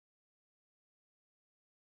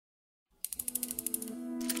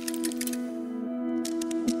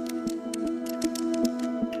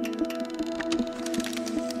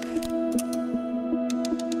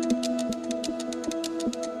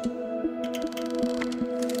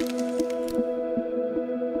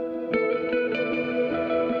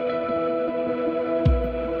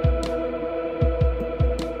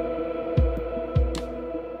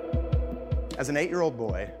As an 8-year-old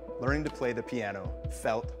boy, learning to play the piano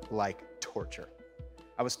felt like torture.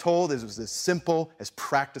 I was told it was as simple as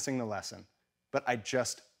practicing the lesson, but I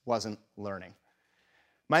just wasn't learning.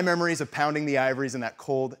 My memories of pounding the ivories in that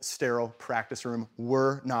cold, sterile practice room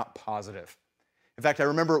were not positive. In fact, I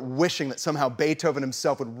remember wishing that somehow Beethoven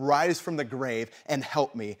himself would rise from the grave and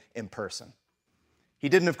help me in person. He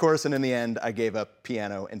didn't, of course, and in the end, I gave up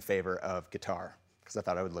piano in favor of guitar because I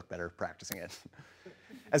thought I would look better practicing it.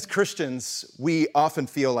 As Christians, we often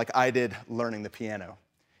feel like I did learning the piano.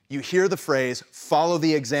 You hear the phrase, follow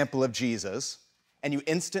the example of Jesus, and you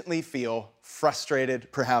instantly feel frustrated,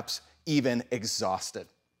 perhaps even exhausted.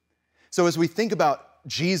 So as we think about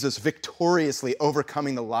Jesus victoriously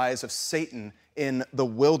overcoming the lies of Satan in the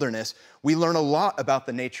wilderness, we learn a lot about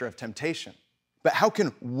the nature of temptation. But how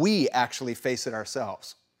can we actually face it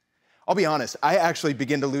ourselves? I'll be honest, I actually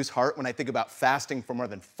begin to lose heart when I think about fasting for more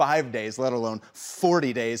than 5 days, let alone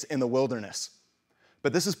 40 days in the wilderness.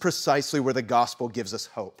 But this is precisely where the gospel gives us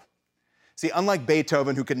hope. See, unlike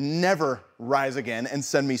Beethoven, who could never rise again and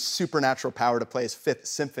send me supernatural power to play his Fifth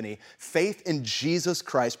Symphony, faith in Jesus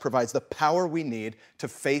Christ provides the power we need to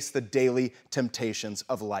face the daily temptations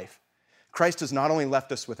of life. Christ has not only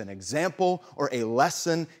left us with an example or a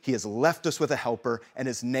lesson, he has left us with a helper, and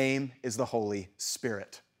his name is the Holy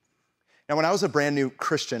Spirit. Now, when I was a brand new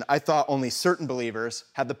Christian, I thought only certain believers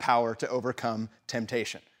had the power to overcome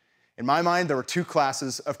temptation. In my mind, there were two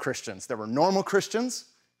classes of Christians. There were normal Christians,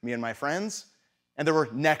 me and my friends, and there were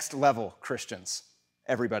next level Christians,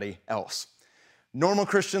 everybody else. Normal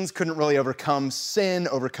Christians couldn't really overcome sin,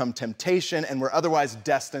 overcome temptation, and were otherwise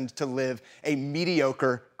destined to live a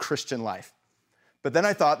mediocre Christian life. But then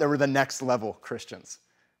I thought there were the next level Christians.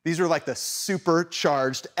 These were like the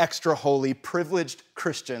supercharged, extra holy, privileged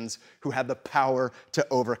Christians who had the power to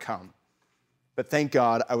overcome. But thank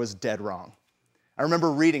God I was dead wrong. I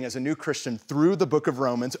remember reading as a new Christian through the book of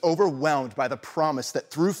Romans, overwhelmed by the promise that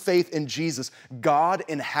through faith in Jesus, God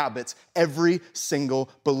inhabits every single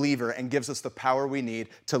believer and gives us the power we need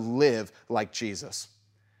to live like Jesus.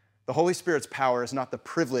 The Holy Spirit's power is not the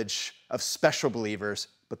privilege of special believers,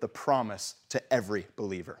 but the promise to every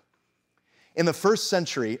believer. In the first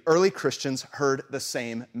century, early Christians heard the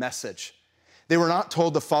same message. They were not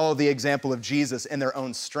told to follow the example of Jesus in their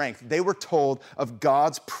own strength. They were told of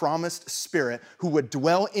God's promised Spirit who would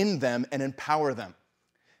dwell in them and empower them.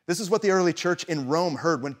 This is what the early church in Rome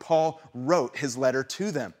heard when Paul wrote his letter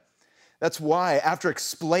to them. That's why, after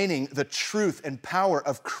explaining the truth and power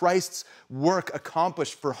of Christ's work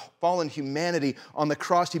accomplished for fallen humanity on the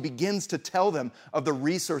cross, he begins to tell them of the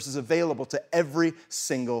resources available to every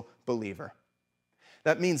single believer.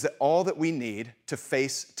 That means that all that we need to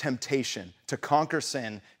face temptation, to conquer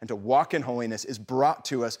sin, and to walk in holiness is brought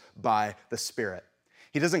to us by the Spirit.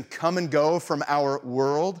 He doesn't come and go from our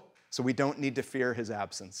world, so we don't need to fear his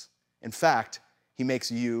absence. In fact, he makes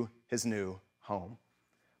you his new home.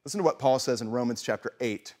 Listen to what Paul says in Romans chapter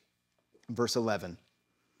 8, verse 11.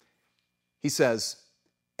 He says,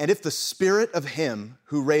 "And if the Spirit of him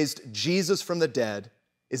who raised Jesus from the dead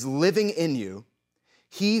is living in you,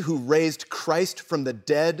 he who raised Christ from the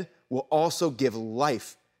dead will also give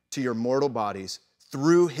life to your mortal bodies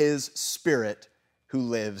through his Spirit who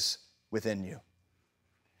lives within you."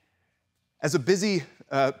 As a busy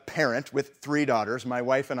parent with 3 daughters, my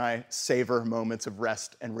wife and I savor moments of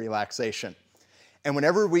rest and relaxation. And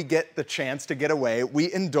whenever we get the chance to get away,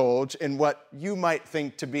 we indulge in what you might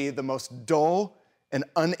think to be the most dull and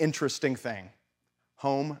uninteresting thing: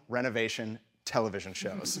 home renovation television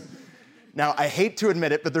shows. Now, I hate to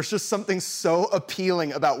admit it, but there's just something so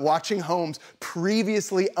appealing about watching homes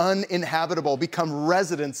previously uninhabitable become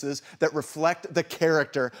residences that reflect the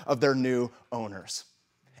character of their new owners.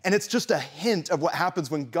 And it's just a hint of what happens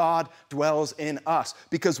when God dwells in us,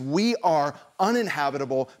 because we are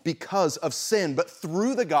uninhabitable because of sin. But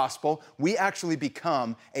through the gospel, we actually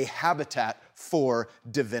become a habitat for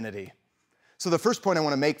divinity. So the first point I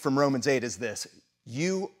want to make from Romans 8 is this: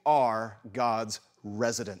 you are God's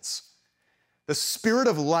residence. The Spirit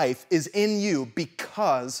of life is in you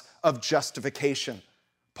because of justification.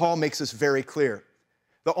 Paul makes this very clear.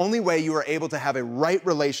 The only way you are able to have a right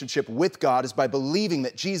relationship with God is by believing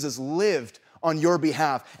that Jesus lived on your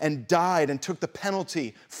behalf and died and took the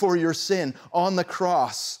penalty for your sin on the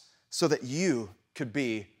cross so that you could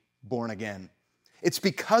be born again. It's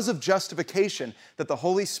because of justification that the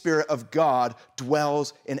Holy Spirit of God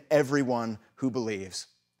dwells in everyone who believes.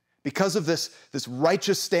 Because of this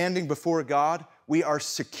righteous standing before God, we are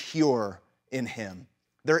secure in him.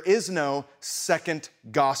 There is no second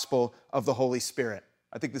gospel of the Holy Spirit.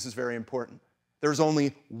 I think this is very important. There's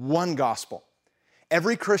only one gospel.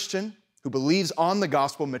 Every Christian who believes on the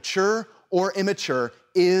gospel, mature or immature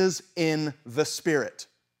is in the Spirit.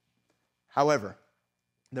 However,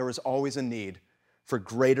 there is always a need for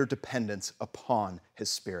greater dependence upon His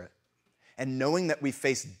Spirit. And knowing that we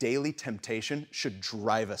face daily temptation should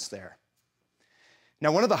drive us there.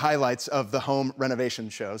 Now, one of the highlights of the home renovation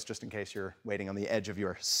shows, just in case you're waiting on the edge of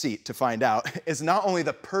your seat to find out, is not only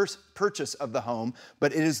the purchase of the home,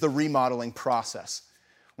 but it is the remodeling process.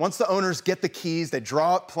 Once the owners get the keys, they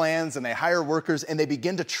draw up plans and they hire workers and they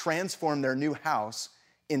begin to transform their new house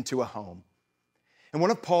into a home. And one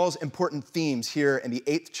of Paul's important themes here in the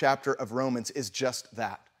 8th chapter of Romans is just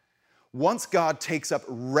that. Once God takes up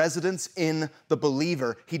residence in the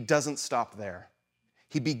believer, He doesn't stop there.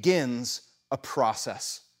 He begins a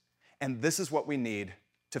process. And this is what we need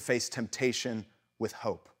to face temptation with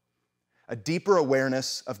hope. A deeper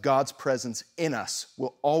awareness of God's presence in us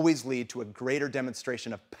will always lead to a greater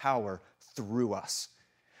demonstration of power through us.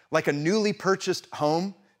 Like a newly purchased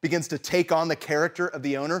home begins to take on the character of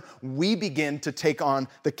the owner, we begin to take on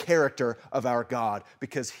the character of our God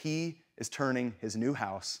because He is turning His new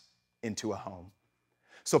house into a home.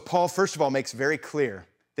 So Paul, first of all, makes very clear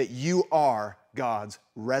that you are God's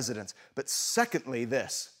residence. But secondly,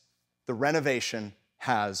 this, the renovation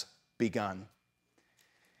has begun.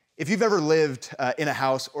 If you've ever lived in a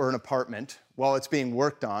house or an apartment while it's being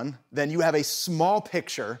worked on, then you have a small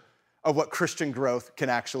picture of what Christian growth can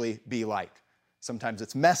actually be like. Sometimes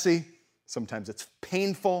it's messy, sometimes it's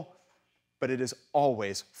painful, but it is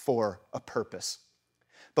always for a purpose.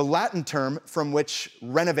 The Latin term from which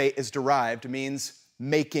renovate is derived means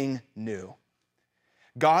making new.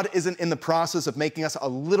 God isn't in the process of making us a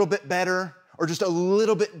little bit better or just a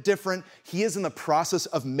little bit different. He is in the process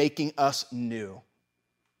of making us new.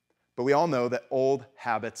 But we all know that old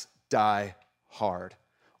habits die hard.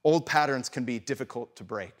 Old patterns can be difficult to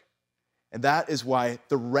break. And that is why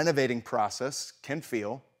the renovating process can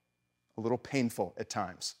feel a little painful at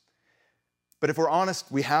times. But if we're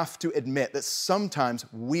honest, we have to admit that sometimes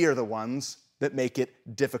we are the ones that make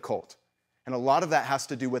it difficult. And a lot of that has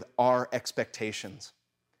to do with our expectations.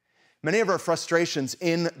 Many of our frustrations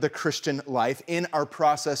in the Christian life, in our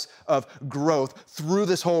process of growth, through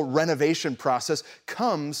this whole renovation process,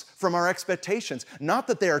 comes from our expectations. Not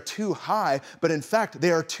that they are too high, but in fact,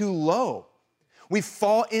 they are too low. We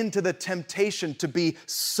fall into the temptation to be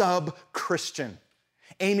sub-Christian,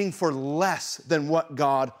 aiming for less than what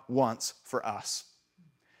God wants for us.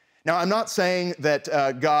 Now, I'm not saying that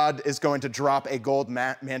God is going to drop a gold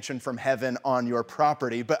mansion from heaven on your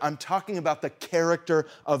property, but I'm talking about the character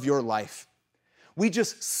of your life. We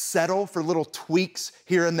just settle for little tweaks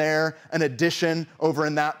here and there, an addition over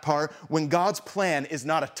in that part, when God's plan is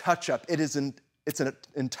not a touch-up, it's an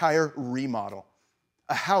entire remodel.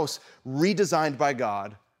 A house redesigned by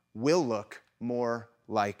God will look more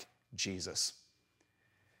like Jesus.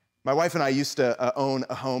 My wife and I used to own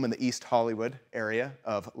a home in the East Hollywood area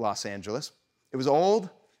of Los Angeles. It was old,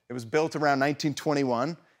 it was built around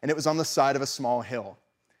 1921, and it was on the side of a small hill.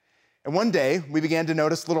 And one day, we began to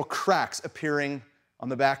notice little cracks appearing on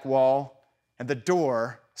the back wall, and the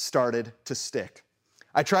door started to stick.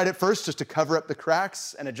 I tried at first just to cover up the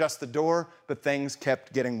cracks and adjust the door, but things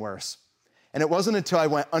kept getting worse. And it wasn't until I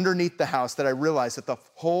went underneath the house that I realized that the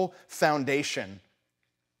whole foundation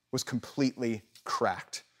was completely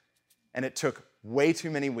cracked. And it took way too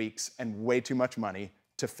many weeks and way too much money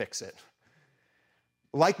to fix it.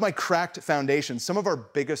 Like my cracked foundation, some of our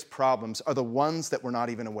biggest problems are the ones that we're not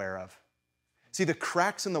even aware of. See, the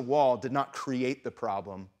cracks in the wall did not create the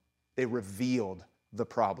problem, they revealed the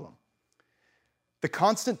problem. The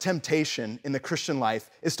constant temptation in the Christian life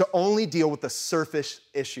is to only deal with the surface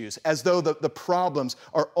issues, as though the problems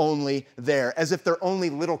are only there, as if they're only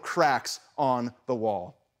little cracks on the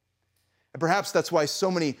wall. And perhaps that's why so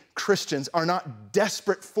many Christians are not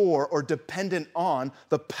desperate for or dependent on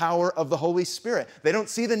the power of the Holy Spirit. They don't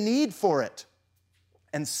see the need for it.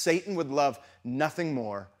 And Satan would love nothing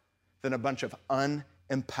more than a bunch of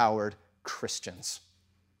unempowered Christians.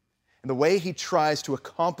 And the way he tries to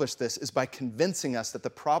accomplish this is by convincing us that the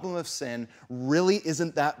problem of sin really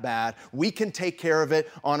isn't that bad. We can take care of it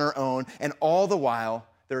on our own. And all the while,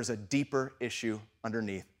 there's a deeper issue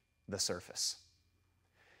underneath the surface.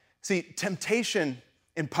 See, temptation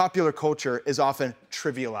in popular culture is often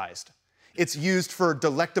trivialized. It's used for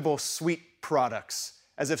delectable sweet products,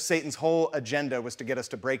 as if Satan's whole agenda was to get us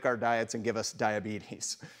to break our diets and give us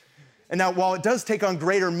diabetes. And now, while it does take on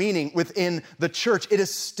greater meaning within the church, it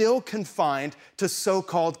is still confined to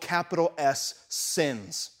so-called capital S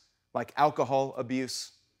sins, like alcohol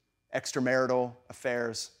abuse, extramarital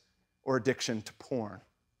affairs, or addiction to porn.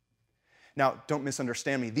 Now, don't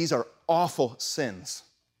misunderstand me. These are awful sins.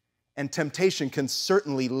 And temptation can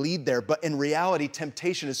certainly lead there, but in reality,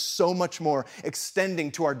 temptation is so much more, extending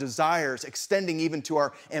to our desires, extending even to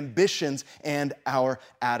our ambitions and our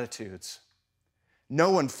attitudes. No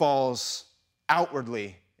one falls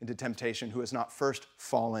outwardly into temptation who has not first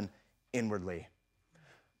fallen inwardly.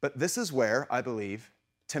 But this is where, I believe,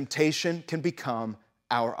 temptation can become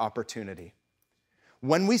our opportunity.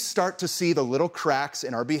 When we start to see the little cracks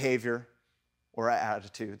in our behavior or our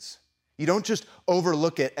attitudes, you don't just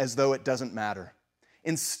overlook it as though it doesn't matter.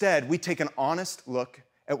 Instead, we take an honest look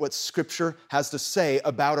at what Scripture has to say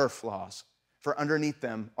about our flaws, for underneath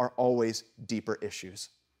them are always deeper issues.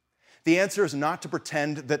 The answer is not to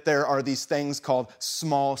pretend that there are these things called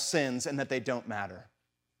small sins and that they don't matter,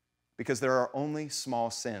 because there are only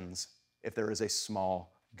small sins if there is a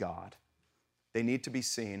small God. They need to be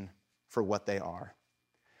seen for what they are.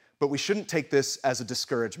 But we shouldn't take this as a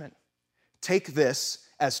discouragement. Take this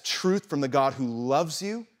as truth from the God who loves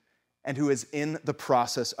you and who is in the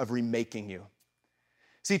process of remaking you.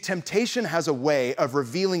 See, temptation has a way of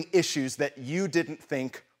revealing issues that you didn't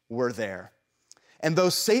think were there. And though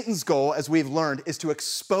Satan's goal, as we've learned, is to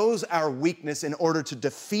expose our weakness in order to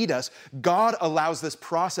defeat us, God allows this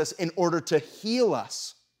process in order to heal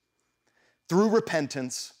us. Through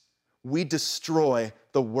repentance, we destroy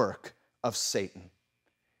the work of Satan.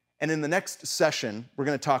 And in the next session, we're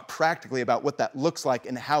going to talk practically about what that looks like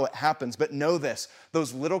and how it happens. But know this,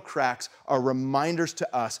 those little cracks are reminders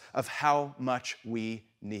to us of how much we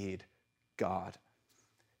need God.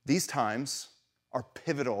 These times are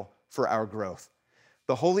pivotal for our growth.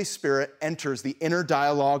 The Holy Spirit enters the inner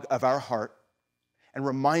dialogue of our heart and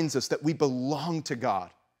reminds us that we belong to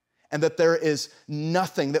God and that there is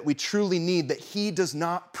nothing that we truly need that He does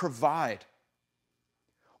not provide.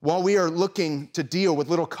 While we are looking to deal with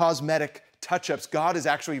little cosmetic touch-ups, God is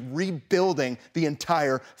actually rebuilding the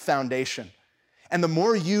entire foundation. And the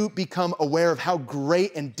more you become aware of how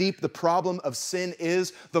great and deep the problem of sin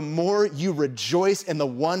is, the more you rejoice in the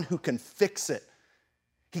one who can fix it.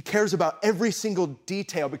 He cares about every single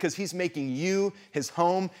detail because He's making you His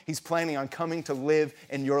home. He's planning on coming to live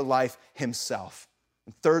in your life Himself.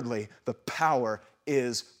 And thirdly, the power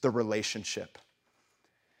is the relationship.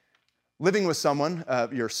 Living with someone,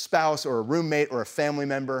 your spouse or a roommate or a family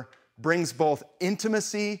member, brings both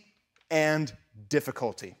intimacy and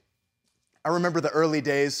difficulty. I remember the early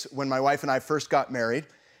days when my wife and I first got married,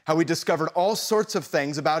 how we discovered all sorts of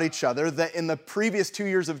things about each other that in the previous 2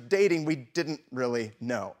 years of dating, we didn't really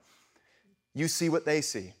know. You see what they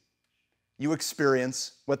see. You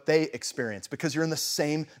experience what they experience because you're in the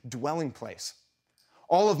same dwelling place.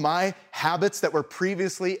 All of my habits that were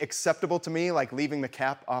previously acceptable to me, like leaving the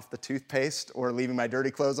cap off the toothpaste or leaving my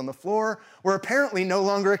dirty clothes on the floor, were apparently no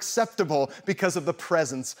longer acceptable because of the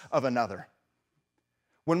presence of another.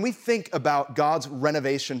 When we think about God's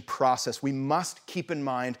renovation process, we must keep in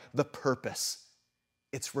mind the purpose.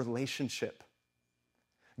 It's relationship.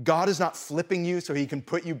 God is not flipping you so He can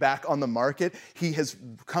put you back on the market. He has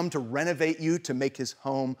come to renovate you, to make His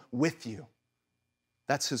home with you.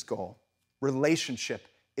 That's His goal. Relationship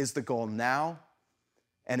is the goal now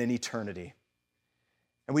and in eternity.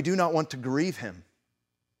 And we do not want to grieve Him.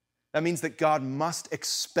 That means that God must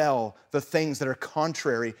expel the things that are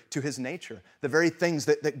contrary to His nature, the very things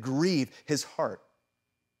that grieve His heart.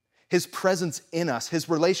 His presence in us, His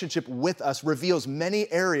relationship with us reveals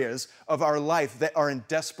many areas of our life that are in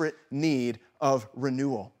desperate need of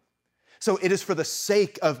renewal. So it is for the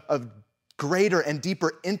sake of greater and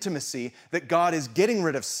deeper intimacy that God is getting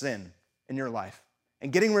rid of sin in your life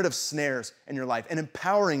and getting rid of snares in your life and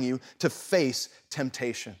empowering you to face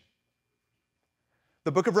temptation.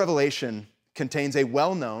 The book of Revelation contains a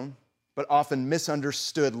well-known but often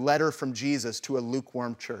misunderstood letter from Jesus to a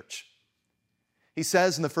lukewarm church. He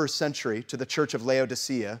says in the first century to the church of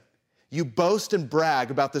Laodicea, "You boast and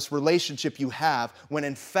brag about this relationship you have when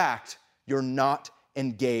in fact you're not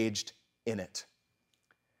engaged in it."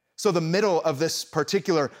 So the middle of this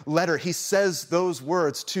particular letter, he says those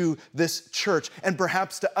words to this church and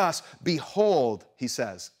perhaps to us. "Behold," he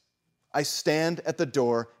says, "I stand at the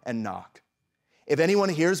door and knock. If anyone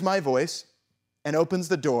hears my voice and opens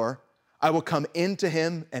the door, I will come into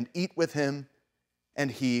him and eat with him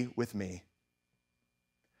and he with me."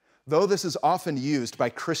 Though this is often used by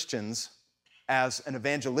Christians as an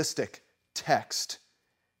evangelistic text,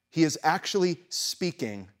 he is actually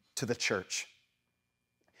speaking to the church.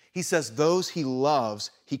 He says those he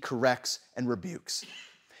loves, he corrects and rebukes.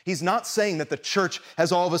 He's not saying that the church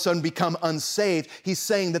has all of a sudden become unsaved. He's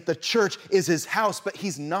saying that the church is his house, but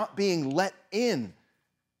he's not being let in.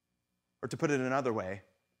 Or to put it another way,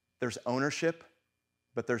 there's ownership,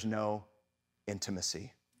 but there's no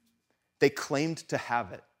intimacy. They claimed to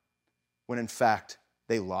have it, when in fact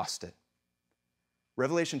they lost it.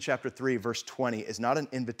 Revelation chapter 3, verse 20 is not an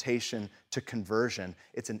invitation to conversion,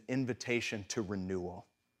 it's an invitation to renewal.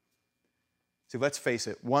 See, let's face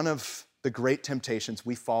it, one of the great temptations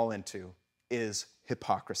we fall into is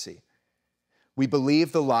hypocrisy. We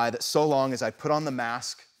believe the lie that so long as I put on the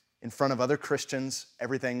mask in front of other Christians,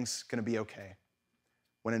 everything's going to be okay.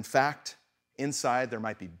 When in fact, inside there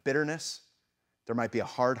might be bitterness, there might be a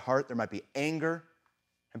hard heart, there might be anger,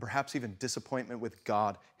 and perhaps even disappointment with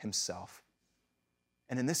God himself.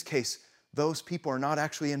 And in this case, those people are not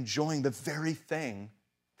actually enjoying the very thing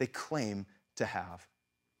they claim to have.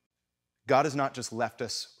 God has not just left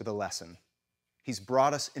us with a lesson. He's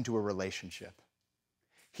brought us into a relationship.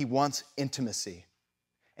 He wants intimacy.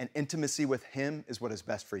 And intimacy with him is what is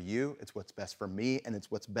best for you, it's what's best for me, and it's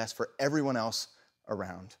what's best for everyone else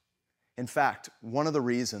around. In fact, one of the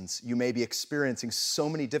reasons you may be experiencing so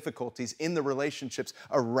many difficulties in the relationships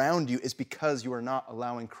around you is because you are not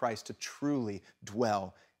allowing Christ to truly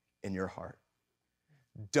dwell in your heart.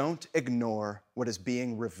 Don't ignore what is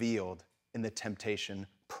being revealed in the temptation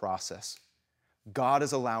process. God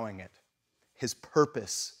is allowing it. His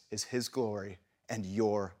purpose is his glory and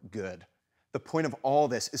your good. The point of all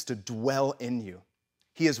this is to dwell in you.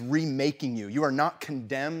 He is remaking you. You are not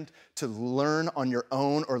condemned to learn on your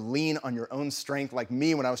own or lean on your own strength like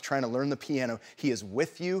me when I was trying to learn the piano. He is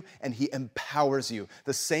with you and he empowers you.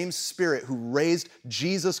 The same Spirit who raised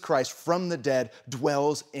Jesus Christ from the dead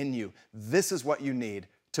dwells in you. This is what you need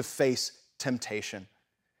to face temptation.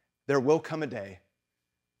 There will come a day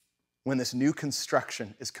when this new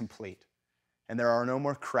construction is complete and there are no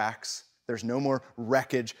more cracks, there's no more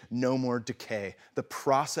wreckage, no more decay. The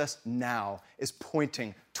process now is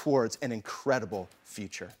pointing towards an incredible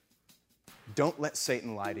future. Don't let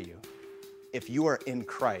Satan lie to you. If you are in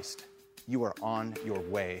Christ, you are on your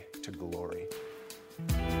way to glory.